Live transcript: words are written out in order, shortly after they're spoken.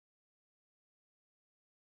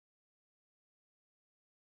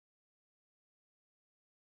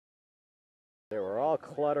all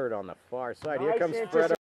cluttered on the far side. Here comes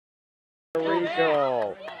Federico.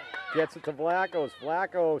 Gets it to Vlachos.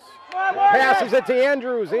 Vlachos passes it to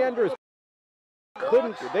Andrews. Andrews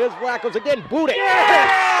couldn't. There's Vlachos again. Boot it.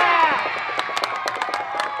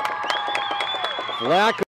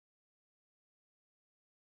 Vlachos.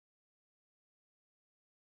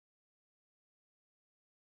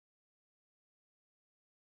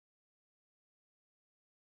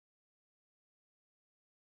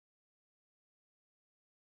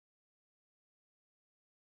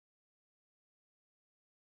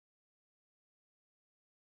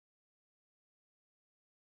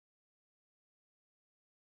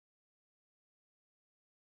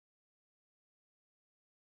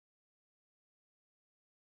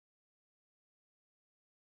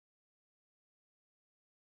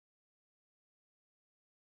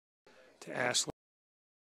 To Ashley.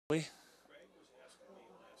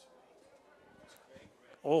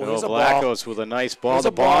 Oh, there's a Vlachos with a nice ball.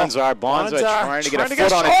 The Bonds are trying to get a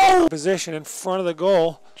foot on it. Position in front of the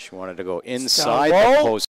goal. She wanted to go inside the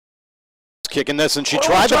post. Kicking this, and she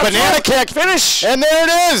tried the banana kick. Finish. And there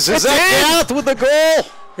it is. Is that Gath with the goal?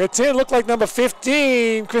 It's in. Looked like number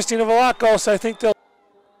 15, Christina Vlachos. I think they'll.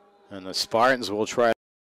 And the Spartans will try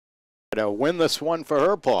to win this one for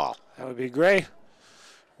her, Paul. That would be great.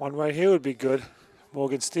 One right here would be good.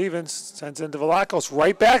 Morgan Stevens sends into Vlachos.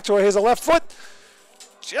 Right back to her. Here's a left foot.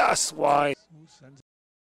 Just wide. Sends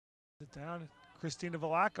it down. Christina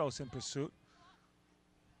Vlachos in pursuit.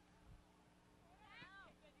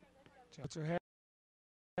 Puts her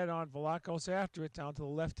head on Vlachos after it down to the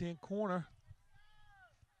left-hand corner.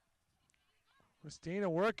 Christina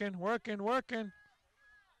working.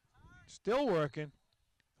 Still working.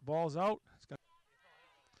 The ball's out.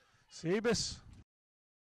 Sebas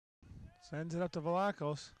sends it up to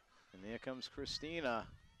Vlachos. And there comes Christina.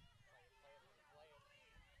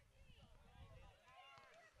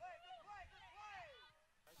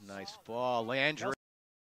 Nice ball. Landry.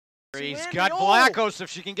 He's got Vlachos if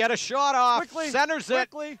she can get a shot off. Centers it.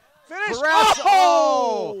 Finish. Perez.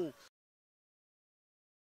 Oh!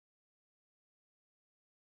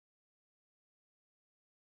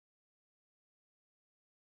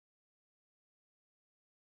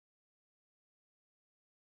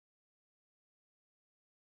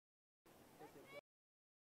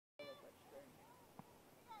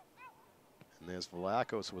 And there's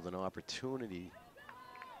Vlachos with an opportunity.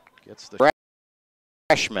 Gets the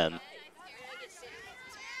freshman.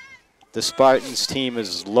 The Spartans team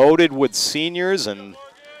is loaded with seniors and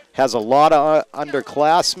has a lot of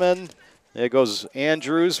underclassmen. There goes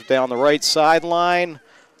Andrews down the right sideline.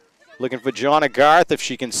 Looking for Jonna Garth. If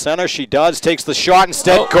she can center, she does. Takes the shot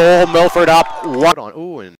instead. Goal. Milford up. What on?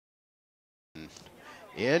 Ooh, and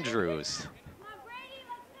Andrews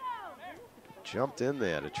jumped in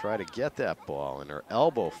there to try to get that ball, and her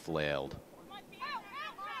elbow flailed.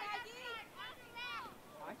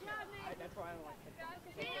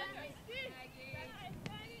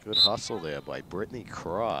 Good hustle there by Brittany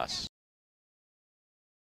Cross.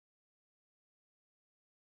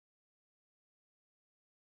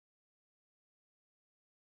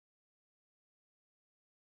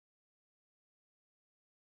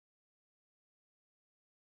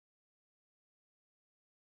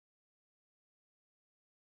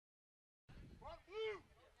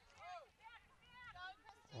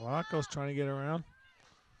 Vlachos trying to get around.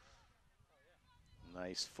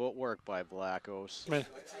 Nice footwork by Vlachos.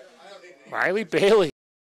 Riley Bailey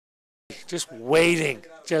just waiting,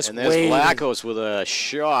 and there's Vlachos with a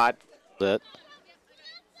shot that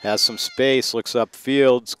has some space, looks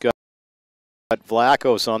upfield. Got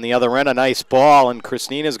Vlachos on the other end, a nice ball, and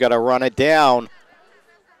Christina's got to run it down.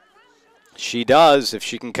 She does, if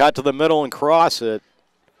she can cut to the middle and cross it.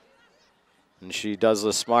 And she does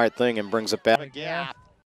the smart thing and brings it back. Yeah.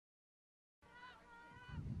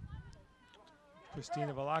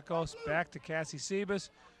 Christina Vlachos back to Cassie Sebas.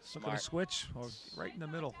 Looking to switch right in the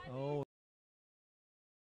middle. Oh.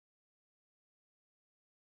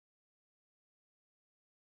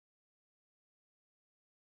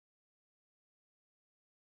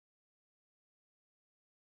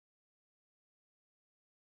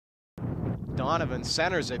 Donovan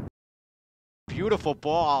centers it. Beautiful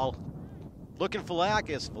ball. Looking for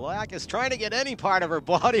Vlachos. Vlachos trying to get any part of her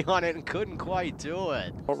body on it and couldn't quite do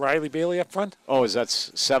it. Oh, Riley Bailey up front? Oh, is that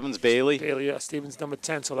Sevens Bailey? Bailey, yeah. Stevens number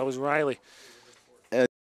 10, so that was Riley. And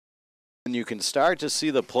you can start to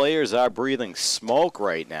see the players are breathing smoke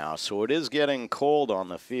right now, so it is getting cold on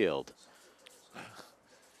the field.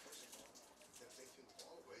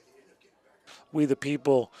 We the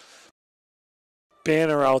People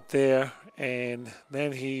banner out there, and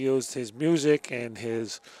then he used his music and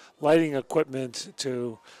his lighting equipment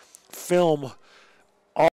to film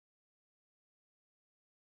all.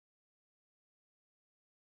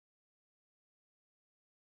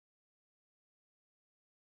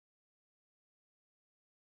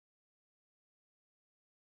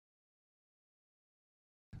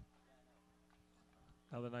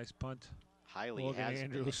 Another nice punt. Highly Morgan has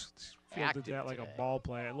Andrews been fielded that like a ball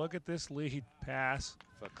player. Look at this lead pass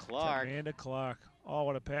for Clark. to Amanda Clark. Oh,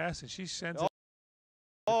 what a pass. And she sends Oh. it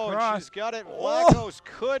Oh, and across. she's got it. Oh. Vlachos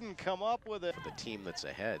couldn't come up with it. For the team that's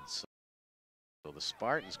ahead. So the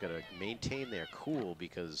Spartans got to maintain their cool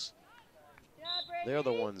because they're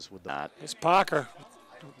the ones with the. It's Parker.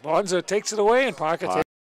 Bonza takes it away, and Parker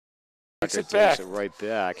takes it back. Takes it right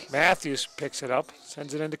back. Matthews picks it up,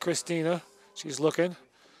 sends it into Christina. She's looking.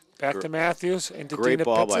 Back to Matthews, into Great Dina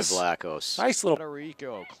ball by Pitzis. Vlachos. Nice little. Puerto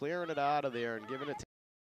Rico clearing it out of there and giving it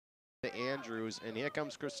to Andrews. And here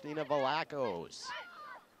comes Christina Vlachos.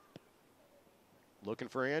 Looking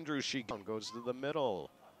for Andrews. She goes to the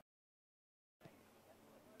middle.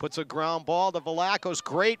 Puts a ground ball to Vlachos.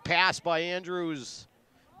 Great pass by Andrews.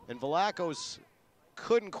 And Vlachos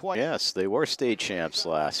couldn't quite. Yes, they were state champs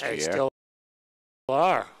last They year. still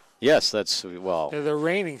are. Yes, that's, well. They're the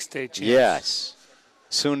reigning state champs. Yes.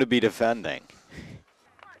 Soon to be defending.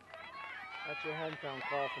 That's your hometown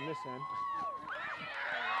call from this end.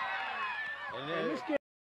 And this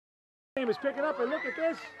game is picking up, and look at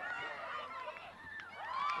this.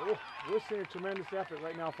 Oh, we're seeing a tremendous effort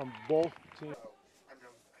right now from both teams.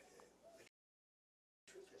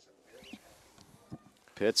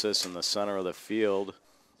 Pitzis in the center of the field.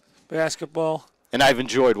 Basketball. And I've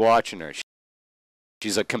enjoyed watching her.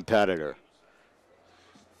 She's a competitor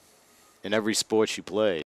in every sport she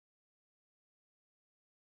plays.